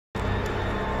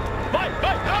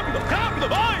vai, rápido, rápido,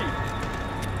 vai!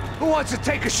 Who wants to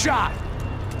take a shot?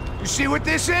 You see what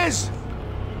this is?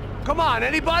 Come on,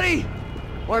 anybody?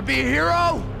 Wanna be a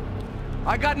hero?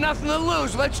 I got nothing to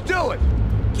lose, let's do it!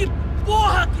 Que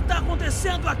porra que tá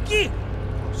acontecendo aqui?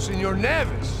 Senor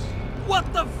Neves.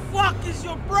 What the fuck is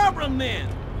your problem, man?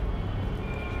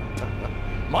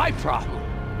 My problem?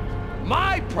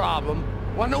 My problem?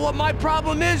 Wanna know what my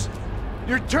problem is?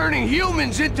 You're turning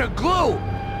humans into glue!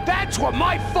 That's what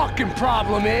my fucking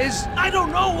problem is! I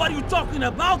don't know what you're talking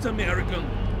about, American.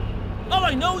 All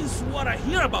I know is what I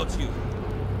hear about you.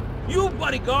 You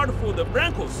bodyguard for the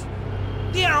Brancos.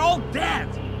 They are all dead.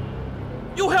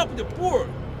 You help the poor.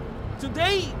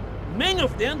 Today, many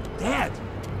of them dead.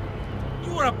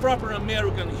 You are a proper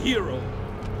American hero.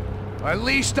 At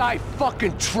least I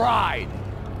fucking tried.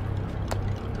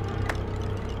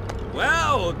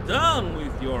 Well done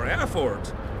with your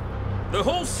effort. The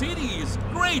whole city is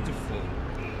grateful.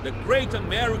 The great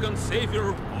American savior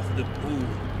of the poor.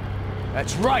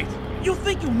 That's right. You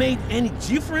think you made any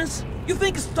difference? You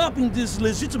think stopping this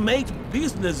legitimate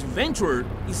business venture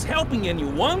is helping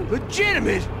anyone?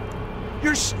 Legitimate?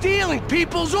 You're stealing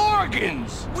people's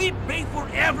organs! We pay for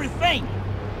everything!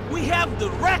 We have the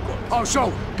record! Oh,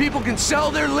 so people can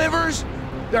sell their livers?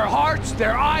 Their hearts?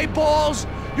 Their eyeballs?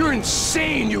 You're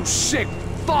insane, you sick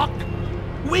fuck!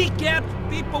 We kept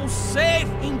people safe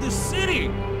in the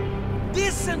city!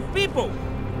 Decent people!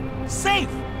 Safe!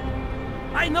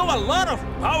 I know a lot of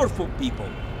powerful people.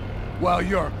 Well,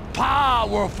 your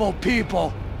powerful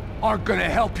people aren't gonna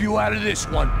help you out of this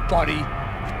one, buddy.